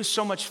 It was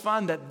so much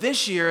fun that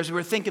this year, as we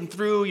were thinking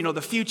through, the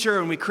future,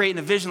 and we creating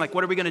a vision, like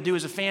what are we going to do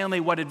as a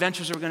family? What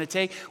adventures are we going to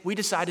take? We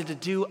decided to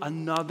do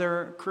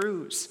another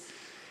cruise.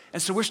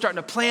 And so we're starting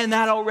to plan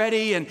that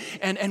already.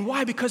 And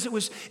why? Because it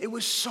was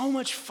so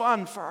much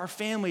fun for our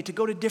family to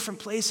go to different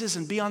places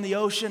and be on the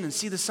ocean and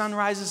see the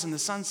sunrises and the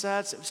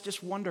sunsets. It was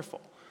just wonderful.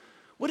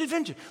 What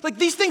adventure? Like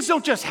these things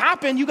don't just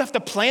happen. You have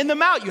to plan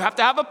them out. You have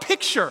to have a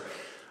picture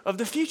of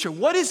the future.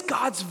 What is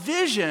God's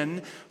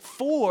vision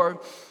for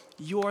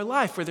your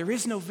life? Where there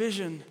is no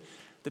vision,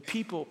 the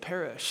people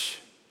perish.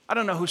 I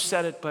don't know who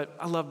said it, but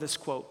I love this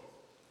quote.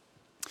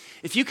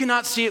 If you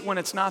cannot see it when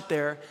it's not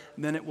there,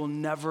 then it will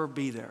never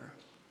be there.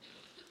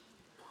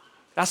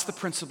 That's the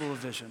principle of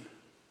vision.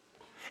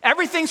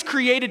 Everything's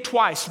created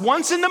twice.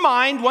 Once in the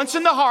mind, once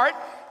in the heart,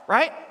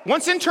 right?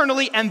 Once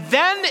internally, and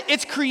then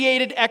it's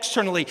created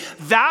externally.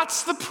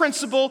 That's the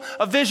principle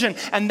of vision,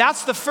 and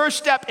that's the first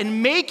step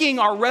in making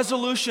our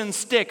resolution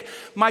stick.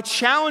 My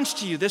challenge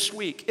to you this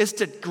week is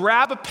to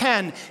grab a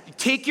pen,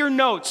 take your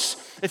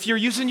notes. If you're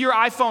using your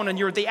iPhone and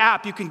you're the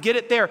app, you can get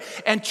it there,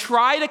 and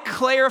try to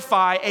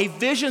clarify a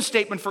vision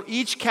statement for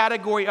each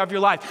category of your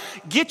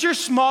life. Get your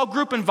small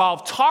group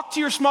involved. Talk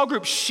to your small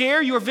group.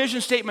 Share your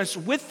vision statements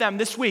with them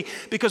this week,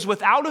 because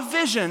without a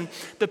vision,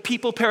 the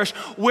people perish.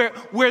 Where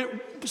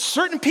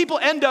certain people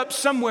end up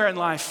somewhere in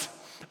life,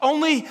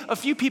 only a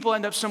few people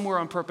end up somewhere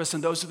on purpose,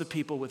 and those are the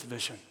people with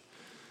vision.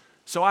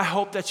 So I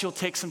hope that you'll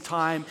take some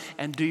time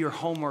and do your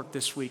homework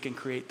this week and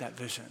create that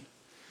vision.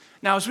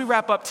 Now, as we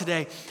wrap up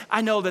today,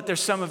 I know that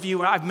there's some of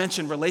you, I've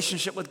mentioned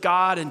relationship with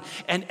God, and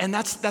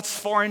that's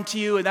foreign to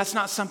you, and that's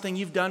not something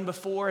you've done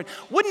before. And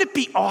wouldn't it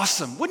be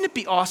awesome? Wouldn't it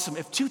be awesome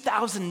if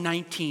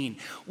 2019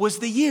 was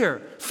the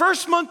year,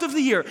 first month of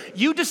the year,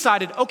 you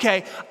decided,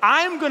 okay,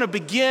 I'm going to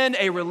begin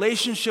a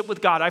relationship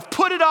with God. I've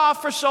put it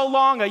off for so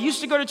long. I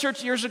used to go to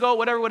church years ago,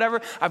 whatever.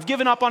 I've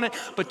given up on it.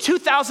 But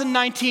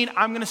 2019,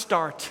 I'm going to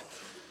start.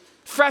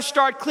 Fresh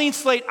start, clean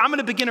slate. I'm going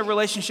to begin a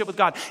relationship with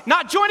God.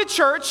 Not join a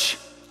church.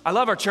 I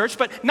love our church,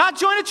 but not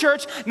join a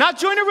church, not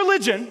join a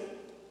religion,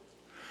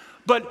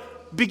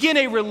 but begin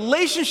a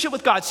relationship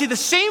with God. See, the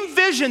same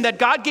vision that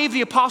God gave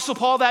the Apostle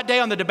Paul that day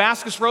on the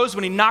Damascus Road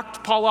when he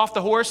knocked Paul off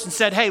the horse and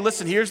said, hey,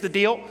 listen, here's the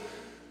deal.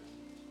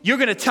 You're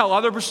going to tell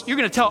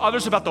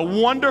others about the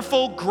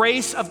wonderful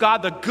grace of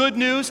God, the good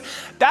news.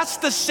 That's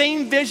the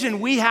same vision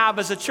we have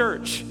as a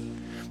church.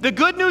 The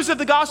good news of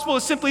the gospel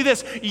is simply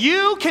this.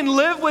 You can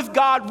live with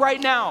God right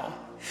now.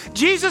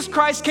 Jesus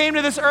Christ came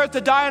to this earth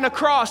to die on a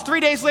cross. 3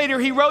 days later,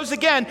 he rose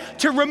again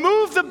to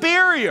remove the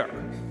barrier.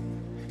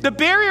 The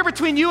barrier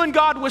between you and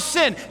God was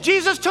sin.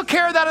 Jesus took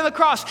care of that on the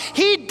cross.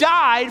 He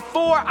died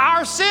for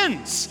our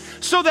sins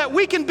so that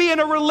we can be in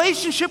a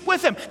relationship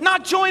with him.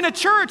 Not join a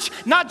church,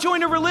 not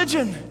join a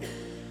religion,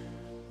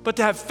 but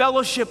to have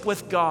fellowship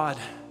with God.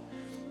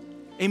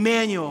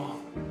 Emmanuel,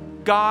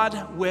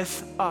 God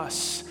with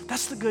us.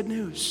 That's the good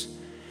news.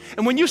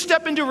 And when you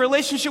step into a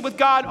relationship with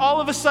God, all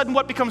of a sudden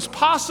what becomes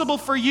possible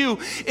for you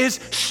is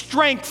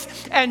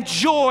strength and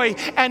joy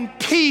and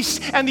peace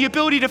and the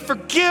ability to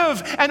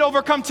forgive and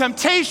overcome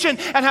temptation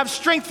and have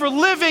strength for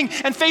living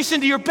and face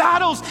into your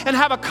battles and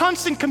have a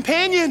constant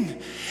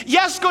companion.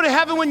 Yes, go to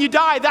heaven when you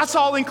die, that's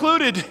all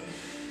included.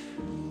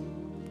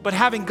 But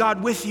having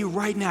God with you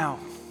right now,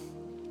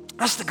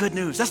 that's the good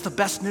news. That's the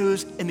best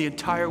news in the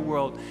entire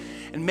world.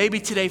 And maybe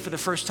today for the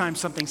first time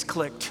something's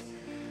clicked.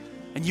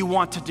 And you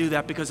want to do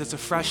that because it's a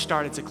fresh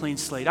start, it's a clean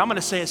slate. I'm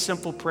gonna say a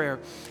simple prayer.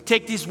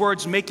 Take these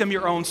words, make them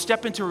your own.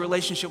 Step into a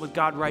relationship with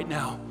God right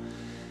now.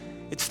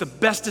 It's the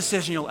best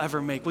decision you'll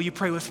ever make. Will you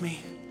pray with me?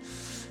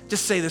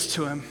 Just say this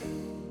to him.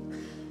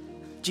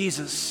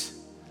 Jesus,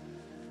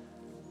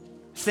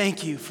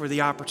 thank you for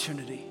the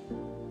opportunity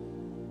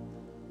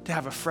to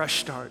have a fresh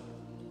start,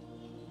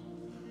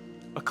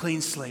 a clean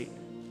slate.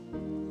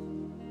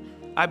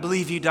 I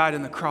believe you died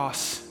on the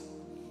cross.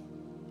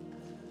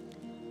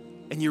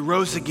 And you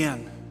rose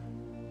again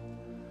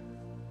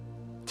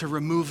to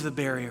remove the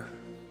barrier,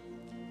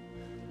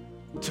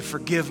 to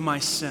forgive my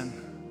sin,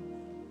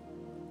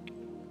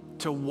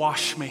 to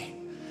wash me,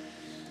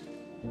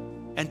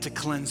 and to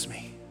cleanse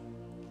me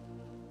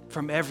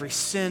from every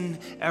sin,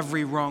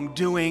 every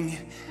wrongdoing.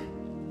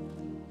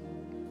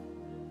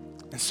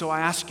 And so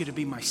I ask you to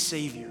be my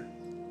Savior.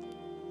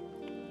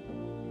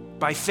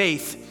 By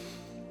faith,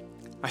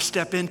 I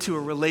step into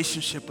a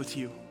relationship with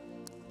you.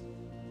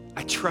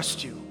 I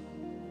trust you.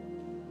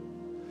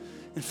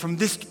 And from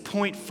this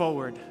point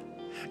forward,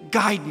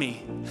 guide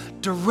me,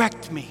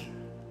 direct me,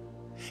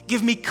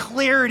 give me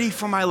clarity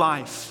for my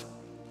life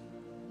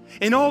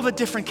in all the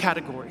different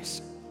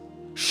categories.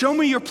 Show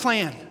me your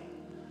plan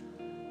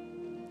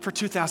for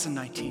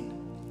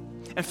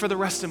 2019 and for the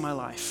rest of my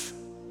life.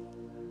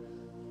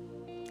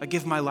 I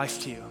give my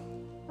life to you.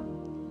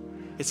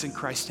 It's in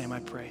Christ's name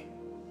I pray.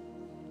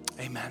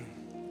 Amen.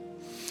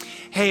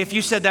 Hey, if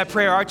you said that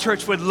prayer, our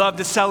church would love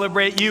to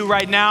celebrate you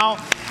right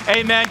now.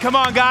 Amen. Come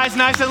on, guys,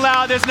 nice and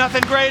loud. There's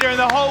nothing greater in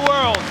the whole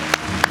world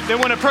than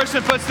when a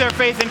person puts their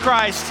faith in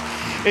Christ.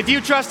 If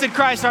you trusted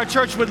Christ, our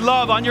church would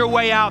love on your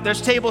way out.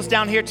 There's tables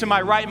down here to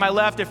my right and my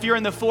left. If you're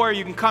in the foyer,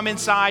 you can come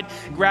inside,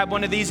 grab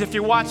one of these. If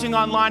you're watching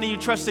online and you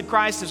trusted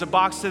Christ, there's a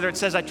box there that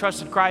says, I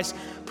trusted Christ.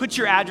 Put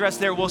your address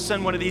there. We'll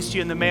send one of these to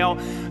you in the mail.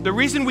 The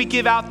reason we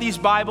give out these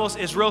Bibles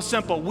is real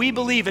simple. We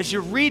believe as you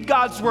read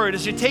God's word,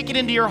 as you take it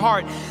into your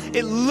heart,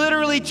 it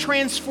literally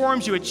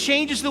transforms you. It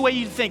changes the way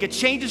you think. It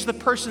changes the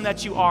person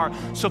that you are.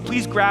 So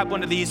please grab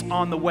one of these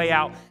on the way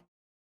out.